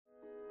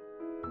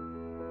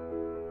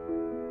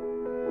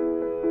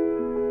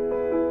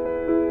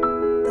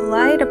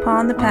Guide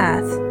Upon the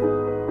Path,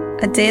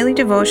 a daily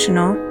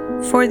devotional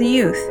for the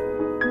youth,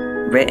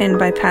 written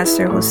by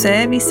Pastor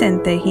Jose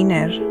Vicente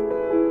Giner.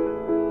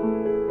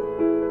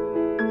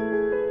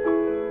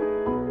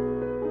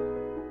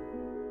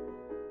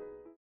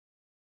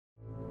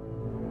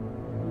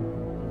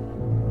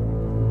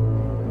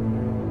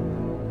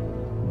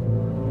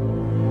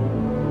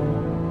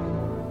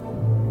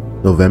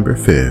 November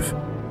 5th.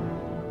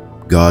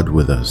 God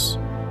with us.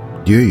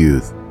 Dear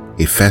youth,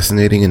 a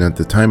fascinating and at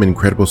the time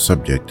incredible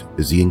subject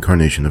is the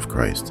incarnation of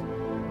Christ.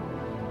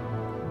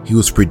 He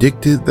was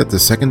predicted that the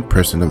second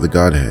person of the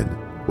Godhead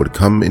would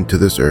come into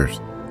this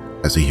earth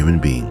as a human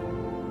being.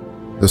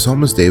 The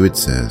psalmist David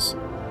says,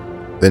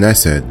 "Then I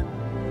said,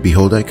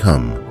 Behold, I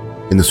come.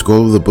 In the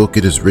scroll of the book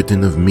it is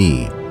written of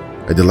me,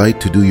 I delight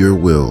to do your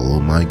will, O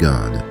my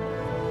God,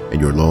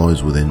 and your law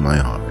is within my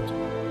heart."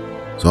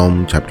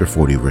 Psalm chapter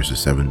 40, verses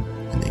 7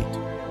 and 8.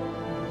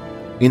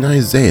 In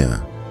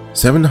Isaiah,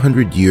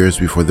 700 years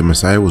before the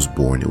Messiah was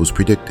born, it was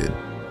predicted,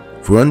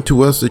 "For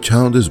unto us a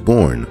child is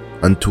born,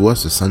 unto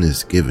us a son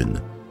is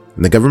given,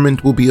 and the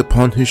government will be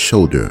upon his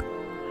shoulder,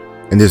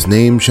 and his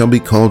name shall be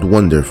called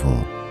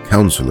Wonderful,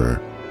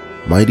 Counselor,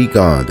 Mighty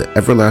God,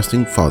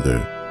 Everlasting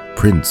Father,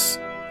 Prince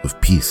of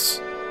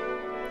Peace."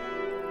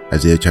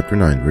 Isaiah chapter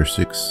 9, verse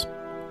 6.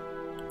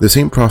 The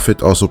same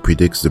prophet also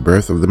predicts the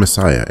birth of the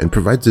Messiah and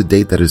provides a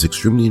date that is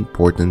extremely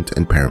important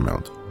and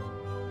paramount.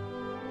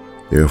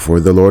 "Therefore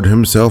the Lord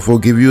himself will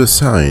give you a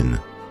sign.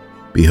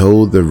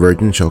 Behold, the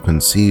virgin shall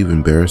conceive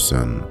and bear a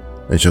son,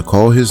 and shall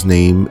call his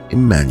name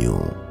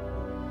Emmanuel."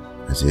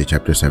 Isaiah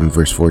chapter 7,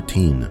 verse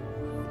 14.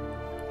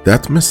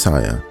 That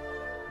Messiah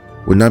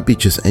would not be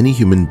just any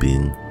human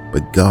being,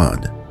 but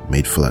God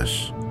made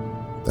flesh.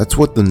 That's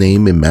what the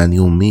name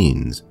Emmanuel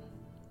means.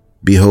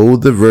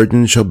 "Behold, the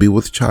virgin shall be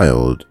with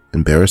child,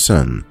 and bear a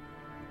son,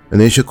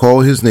 and they shall call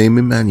his name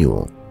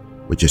Emmanuel,"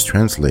 which is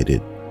translated,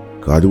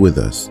 God with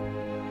us.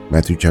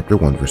 Matthew chapter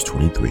 1, verse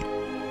 23.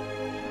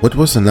 What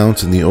was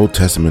announced in the Old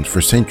Testament for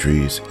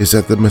centuries is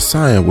that the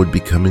Messiah would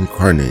become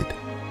incarnate,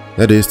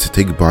 that is, to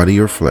take body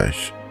or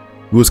flesh.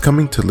 He was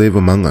coming to live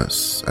among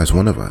us as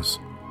one of us,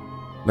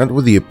 not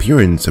with the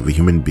appearance of a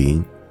human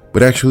being,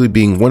 but actually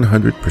being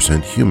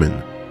 100% human,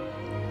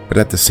 but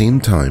at the same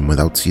time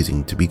without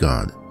ceasing to be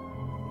God.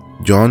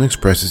 John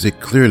expresses it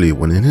clearly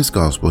when in his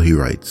Gospel he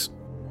writes,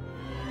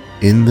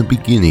 "In the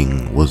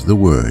beginning was the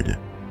Word,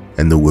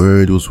 and the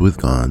Word was with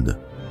God,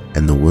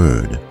 and the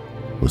Word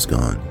was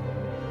God."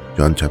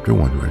 John chapter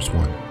 1, verse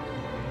 1.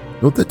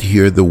 Note that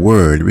here the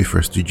Word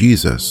refers to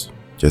Jesus,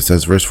 just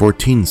as verse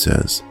 14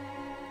 says,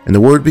 "And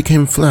the Word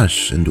became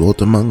flesh and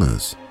dwelt among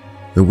us,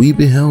 and we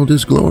beheld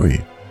his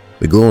glory,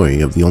 the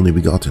glory of the only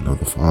begotten of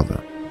the Father,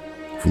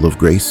 full of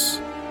grace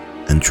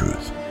and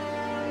truth."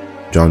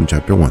 John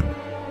chapter 1,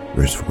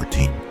 verse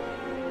 14.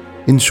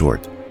 In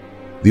short,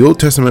 the Old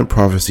Testament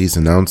prophecies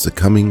announced the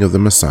coming of the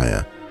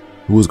Messiah,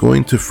 who was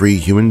going to free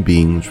human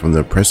beings from the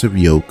oppressive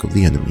yoke of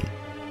the enemy,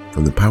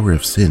 from the power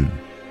of sin.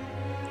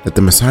 That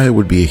the Messiah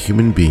would be a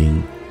human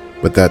being,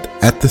 but that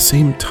at the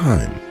same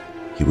time,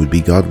 he would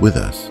be God with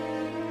us,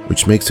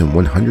 which makes him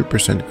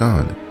 100%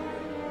 God.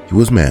 He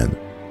was man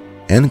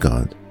and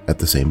God at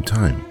the same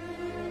time.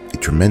 A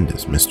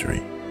tremendous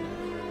mystery.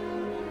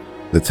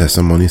 The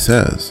testimony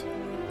says,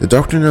 "The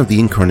doctrine of the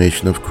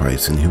incarnation of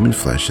Christ in human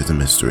flesh is a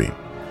mystery.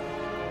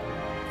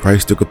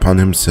 Christ took upon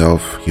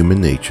himself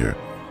human nature,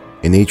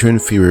 a nature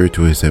inferior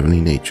to his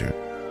heavenly nature.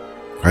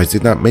 Christ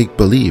did not make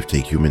believe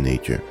take human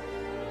nature.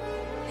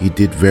 He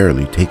did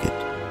verily take it.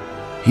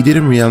 He did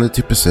in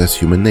reality possess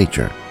human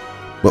nature.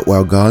 But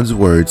while God's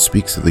word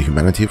speaks of the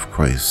humanity of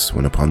Christ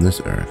when upon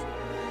this earth,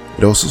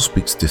 it also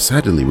speaks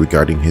decidedly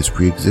regarding his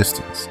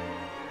pre-existence.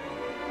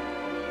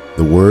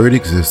 The Word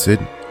existed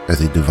as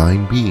a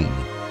divine being,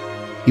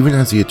 even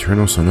as the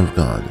eternal Son of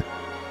God,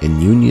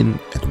 in union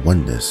and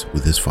oneness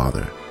with his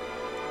Father.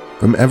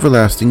 From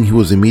everlasting he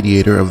was a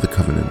mediator of the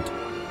covenant,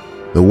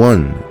 the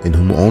one in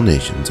whom all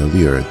nations of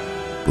the earth,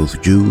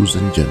 both Jews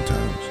and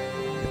Gentiles,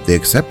 if they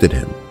accepted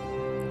him,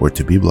 were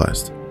to be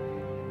blessed.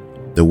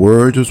 The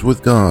Word was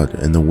with God,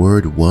 and the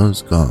Word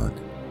was God.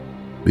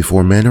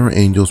 Before men or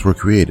angels were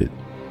created,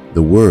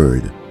 the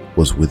Word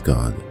was with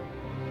God,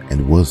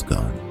 and was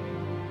God.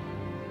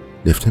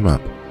 Lift him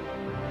up,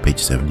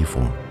 page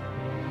 74.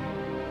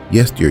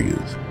 Yes, dear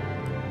youth,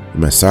 the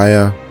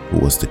Messiah who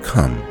was to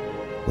come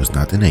was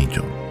not an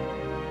angel,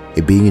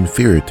 a being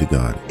inferior to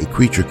God, a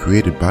creature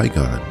created by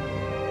God.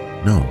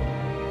 No,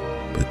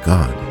 but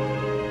God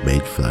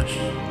made flesh.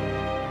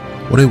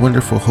 What a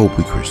wonderful hope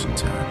we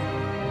Christians have.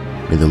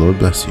 May the Lord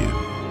bless you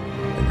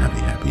and have a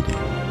happy day.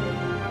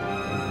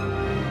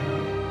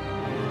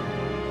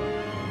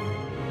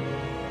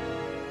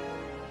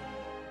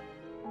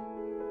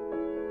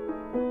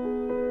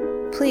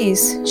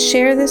 Please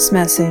share this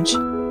message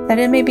that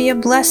it may be a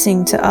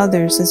blessing to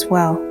others as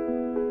well.